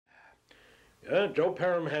Yeah, Joe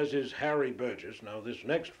Perham has his Harry Burgess. Now this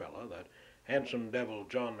next fella, that handsome devil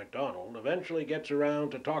John McDonald, eventually gets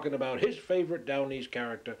around to talking about his favorite Down East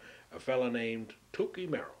character, a fella named Tookie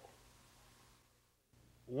Merrill.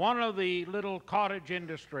 One of the little cottage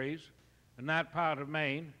industries in that part of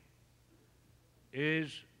Maine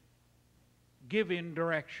is giving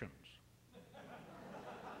directions.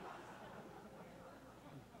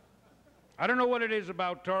 I don't know what it is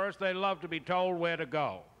about tourists. They love to be told where to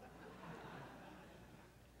go.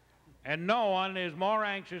 And no one is more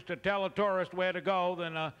anxious to tell a tourist where to go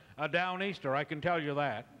than a Down Easter, I can tell you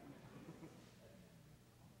that.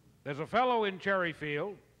 There's a fellow in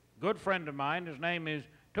Cherryfield, good friend of mine, his name is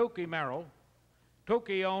Tookie Merrill.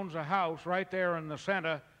 Tookie owns a house right there in the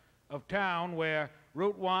center of town where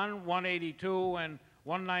Route 1, 182, and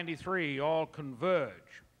 193 all converge.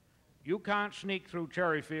 You can't sneak through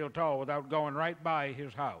Cherryfield Toll without going right by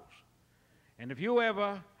his house. And if you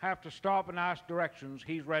ever have to stop and ask directions,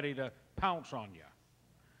 he's ready to pounce on you.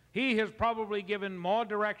 He has probably given more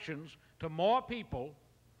directions to more people,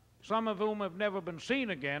 some of whom have never been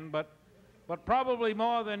seen again, but probably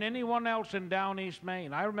more than anyone else in Down East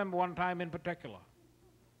Maine. I remember one time in particular.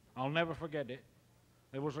 I'll never forget it.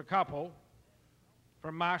 There was a couple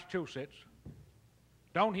from Massachusetts.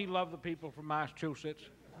 Don't he love the people from Massachusetts?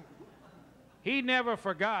 He never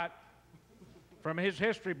forgot from his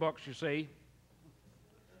history books, you see.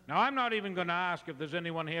 Now, I'm not even going to ask if there's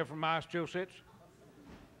anyone here from Massachusetts,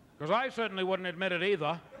 because I certainly wouldn't admit it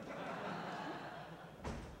either.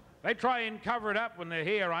 They try and cover it up when they're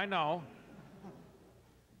here, I know,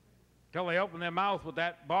 till they open their mouth with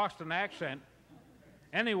that Boston accent.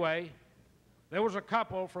 Anyway, there was a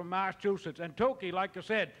couple from Massachusetts, and Tookie, like I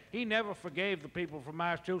said, he never forgave the people from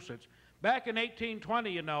Massachusetts. Back in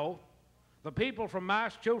 1820, you know, the people from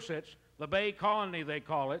Massachusetts, the Bay Colony they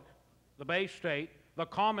call it, the Bay State, the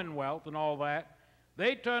Commonwealth and all that,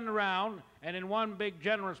 they turned around and in one big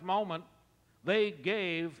generous moment, they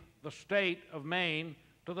gave the state of Maine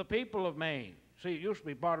to the people of Maine. See, it used to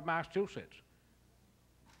be part of Massachusetts.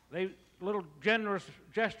 They, little generous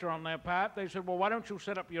gesture on their part, they said, well, why don't you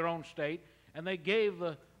set up your own state? And they gave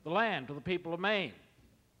the land to the people of Maine.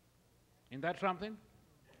 Isn't that something?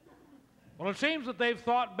 Well, it seems that they've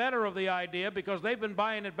thought better of the idea because they've been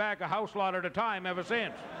buying it back a house lot at a time ever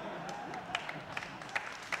since.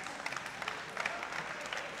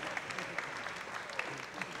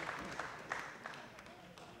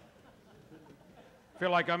 Feel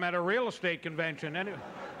like I'm at a real estate convention.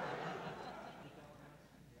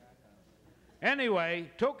 Anyway,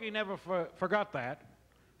 Tookie never forgot that.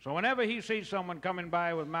 So whenever he sees someone coming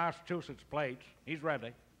by with Massachusetts plates, he's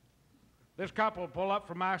ready. This couple pull up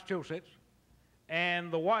from Massachusetts,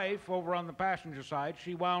 and the wife over on the passenger side,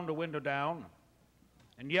 she wound the window down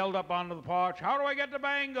and yelled up onto the porch, "How do I get to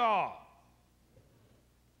Bangor?"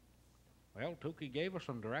 Well, Tookie gave her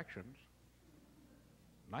some directions.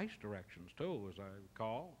 Nice directions, too, as I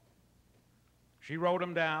recall. She wrote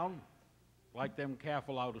them down, like them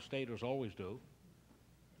careful out-of-staters always do.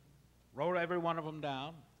 Wrote every one of them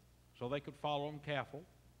down so they could follow them careful.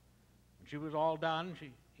 When she was all done,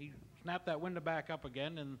 he snapped that window back up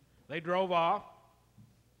again, and they drove off.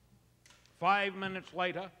 5 minutes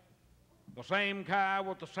later, the same car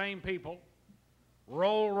with the same people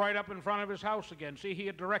rolled right up in front of his house again. See, he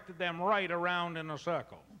had directed them right around in a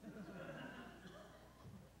circle.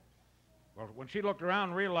 Well, when she looked around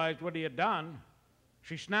and realized what he had done,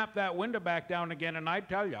 she snapped that window back down again, and I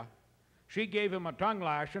tell you, she gave him a tongue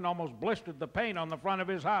lash and almost blistered the paint on the front of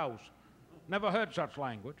his house. Never heard such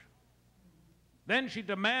language. Then she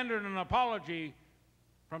demanded an apology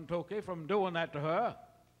from Tookie from doing that to her,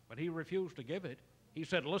 but he refused to give it. He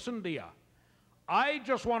said, "Listen, dear, I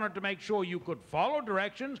just wanted to make sure you could follow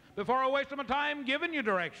directions before I wasted my time giving you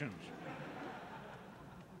directions."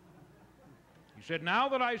 He said, "Now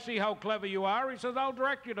that I see how clever you are," he says, "I'll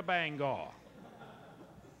direct you to Bangor."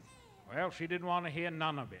 Well, she didn't want to hear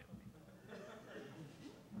none of it.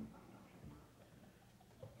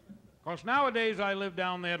 Of course, nowadays I live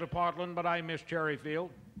down there to Portland, but I miss Cherryfield.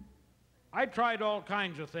 I tried all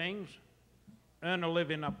kinds of things, earn a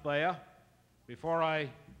living up there before I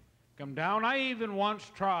come down. I even once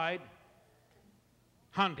tried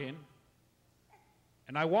hunting,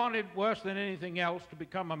 and I wanted, worse than anything else, to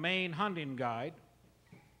become a Maine hunting guide.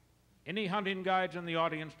 Any hunting guides in the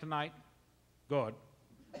audience tonight? Good.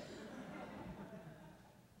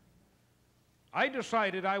 I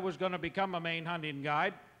decided I was going to become a Maine hunting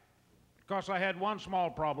guide because I had one small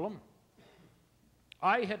problem.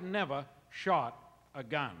 I had never shot a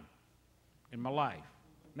gun in my life.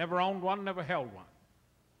 Never owned one, never held one.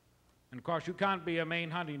 And of course, you can't be a Maine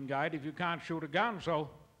hunting guide if you can't shoot a gun, so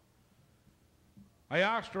I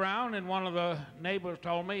asked around, and one of the neighbors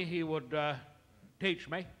told me he would teach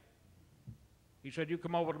me. He said, "You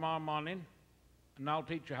come over tomorrow morning, and I'll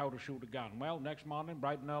teach you how to shoot a gun." Well, next morning,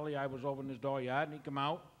 bright and early, I was over in his dooryard, and he come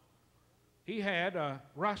out. He had a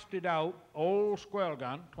rusted-out old squirrel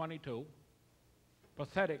gun, 22,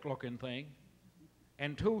 pathetic-looking thing,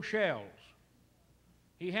 and 2 shells.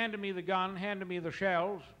 He handed me the gun, handed me the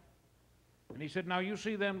shells, and he said, "Now you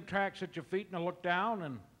see them tracks at your feet?" And I looked down,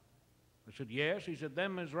 and I said, "Yes." He said,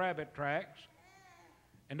 "Them is rabbit tracks,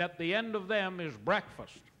 and at the end of them is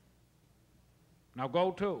breakfast. Now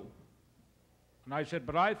go to." And I said,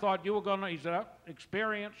 "But I thought you were going to," he said,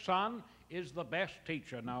 "Experience, son, is the best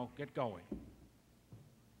teacher. Now get going."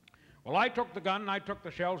 Well, I took the gun, and I took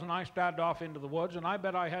the shells, and I started off into the woods, and I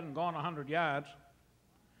bet I hadn't gone 100 yards.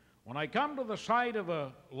 When I come to the side of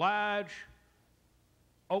a large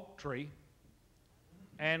oak tree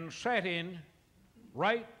and sat in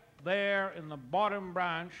right there in the bottom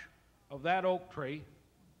branch of that oak tree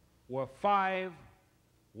were 5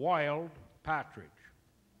 wild partridge.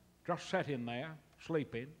 Just sat in there,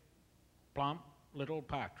 sleeping, plump little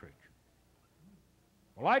partridge.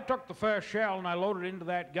 Well, I took the first shell and I loaded it into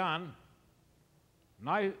that gun, and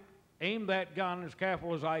I aimed that gun as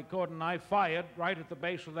careful as I could, and I fired right at the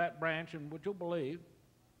base of that branch, and would you believe,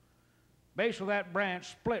 base of that branch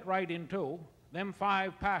split right in 2. Them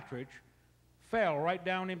 5 partridge fell right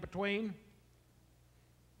down in between,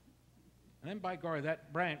 and then, by golly,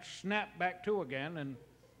 that branch snapped back to again and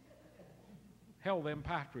held them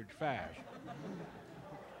partridge fast.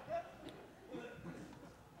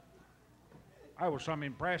 I was some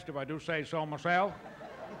impressed, if I do say so myself.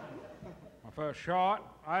 My first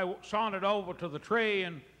shot, I sauntered over to the tree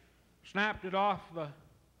and snapped it off the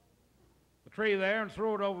tree there and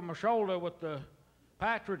threw it over my shoulder with the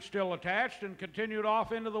partridge still attached, and continued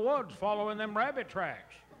off into the woods following them rabbit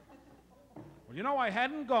tracks. Well, you know, I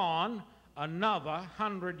hadn't gone another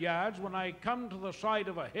 100 yards when I come to the side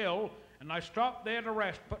of a hill, and I stopped there to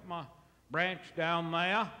rest, put my branch down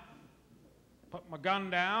there, put my gun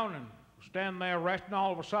down, and stand there resting.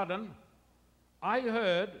 All of a sudden, I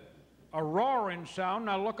heard a roaring sound.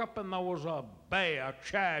 I look up, and there was a bear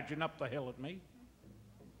charging up the hill at me.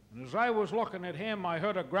 And as I was looking at him, I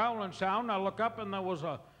heard a growling sound. I look up, and there was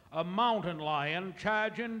a mountain lion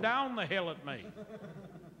charging down the hill at me.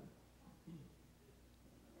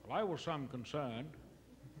 Well, I was some concerned.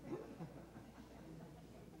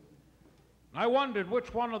 I wondered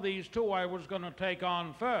which one of these 2 I was going to take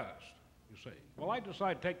on first, you see. Well, I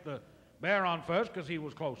decided to take the bear on first because he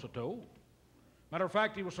was closer to. Matter of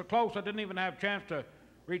fact, he was so close I didn't even have a chance to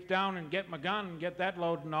reach down and get my gun and get that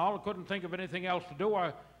loaded and all. I couldn't think of anything else to do.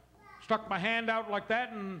 I stuck my hand out like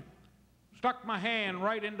that and stuck my hand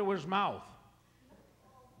right into his mouth.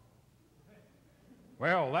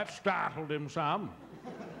 Well, that startled him some.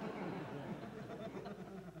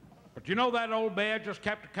 But you know, that old bear just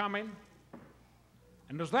kept coming.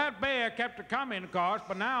 And as that bear kept coming, of course,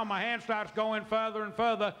 but now my hand starts going further and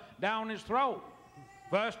further down his throat.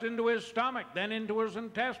 First into his stomach, then into his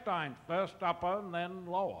intestines, first upper and then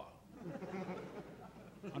lower.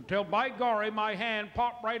 Until, by gory, my hand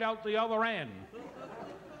popped right out the other end.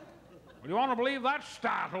 Well, you want to believe that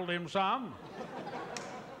startled him some?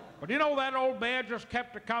 But you know, that old bear just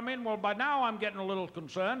kept coming. Well, by now I'm getting a little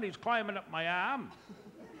concerned. He's climbing up my arm.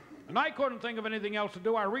 And I couldn't think of anything else to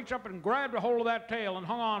do. I reached up and grabbed a hold of that tail and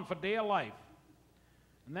hung on for dear life.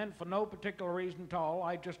 And then, for no particular reason at all,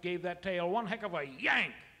 I just gave that tail one heck of a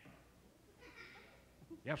yank.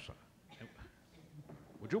 Yes, sir.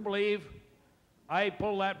 Would you believe I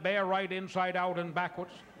pulled that bear right inside out and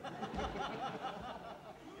backwards?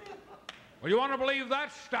 Well, you want to believe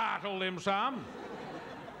that startled him some?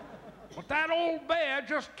 But that old bear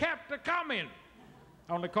just kept coming.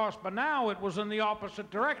 Only, of course, by now it was in the opposite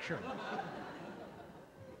direction.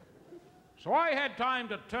 So I had time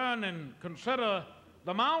to turn and consider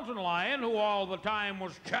the mountain lion, who all the time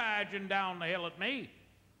was charging down the hill at me.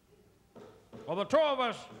 Well, the 2 of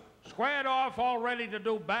us squared off, all ready to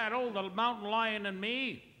do battle, the mountain lion and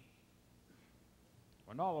me.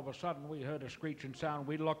 When all of a sudden we heard a screeching sound,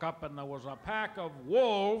 we look up, and there was a pack of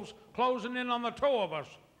wolves closing in on the 2 of us.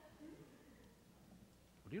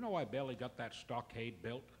 Do you know I barely got that stockade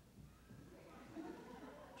built?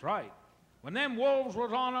 That's right. When them wolves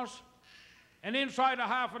was on us, and inside a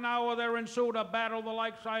half an hour there ensued a battle the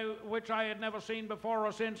likes which I had never seen before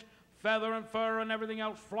or since, feather and fur and everything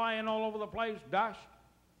else flying all over the place, dust.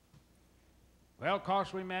 Well, of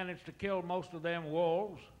course, we managed to kill most of them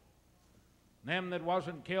wolves. Them that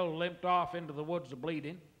wasn't killed limped off into the woods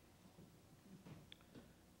bleeding.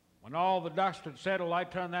 When all the dust had settled, I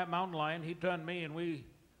turned that mountain lion, he turned me, and we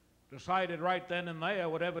decided right then and there,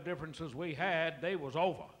 whatever differences we had, they was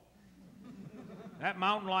over. That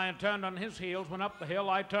mountain lion turned on his heels, went up the hill.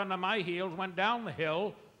 I turned on my heels, went down the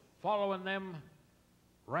hill, following them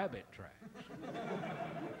rabbit tracks.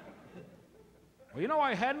 Well, you know,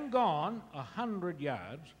 I hadn't gone 100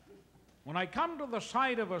 yards when I come to the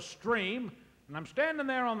side of a stream, and I'm standing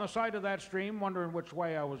there on the side of that stream wondering which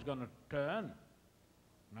way I was going to turn.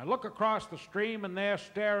 And I look across the stream, and there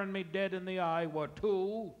staring me dead in the eye were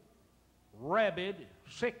two rabid,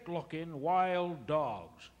 sick-looking wild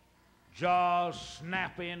dogs. Jaws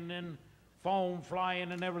snapping and foam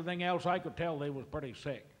flying and everything else. I could tell they was pretty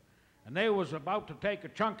sick. And they was about to take a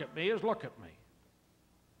chunk at me as look at me.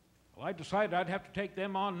 Well, I decided I'd have to take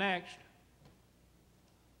them on next.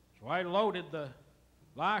 So I loaded the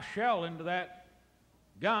last shell into that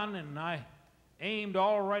gun, and I aimed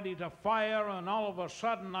all ready to fire, and all of a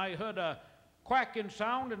sudden I heard a quacking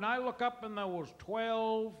sound, and I look up, and there was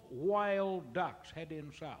 12 wild ducks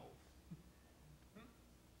heading south.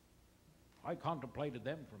 I contemplated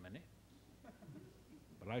them for a minute.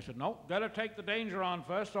 But I said, no, got to take the danger on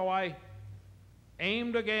first, so I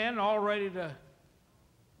aimed again, all ready to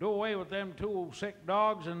do away with them two sick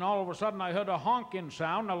dogs, and all of a sudden I heard a honking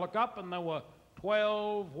sound. I look up, and there were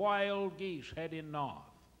 12 wild geese heading north.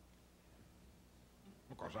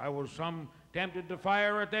 Of course, I was some tempted to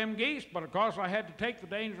fire at them geese, but of course I had to take the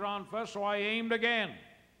danger on first, so I aimed again.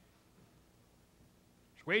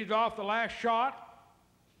 Squeezed off the last shot,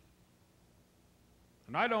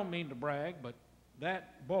 and I don't mean to brag, but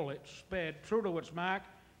that bullet sped true to its mark,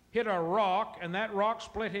 hit a rock, and that rock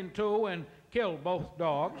split in two and killed both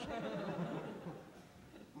dogs.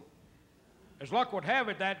 As luck would have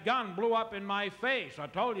it, that gun blew up in my face. I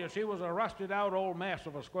told you she was a rusted out old mess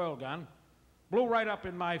of a squirrel gun. Blew right up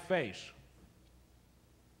in my face.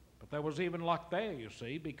 But there was even luck there, you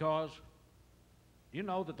see, because you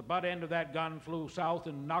know that the butt end of that gun flew south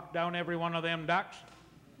and knocked down every one of them ducks.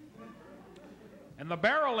 And the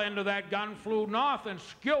barrel end of that gun flew north and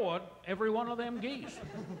skewered every one of them geese.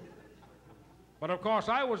 But of course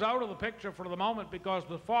I was out of the picture for the moment because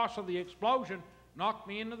the force of the explosion knocked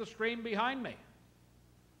me into the stream behind me.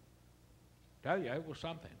 Tell you, it was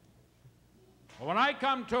something. Well, when I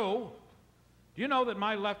come to, do you know that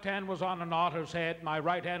my left hand was on an otter's head, my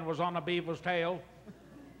right hand was on a beaver's tail?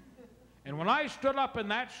 And when I stood up in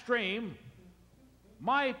that stream,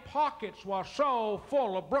 my pockets were so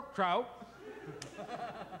full of brook trout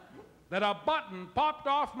that a button popped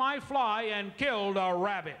off my fly and killed a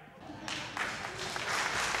rabbit.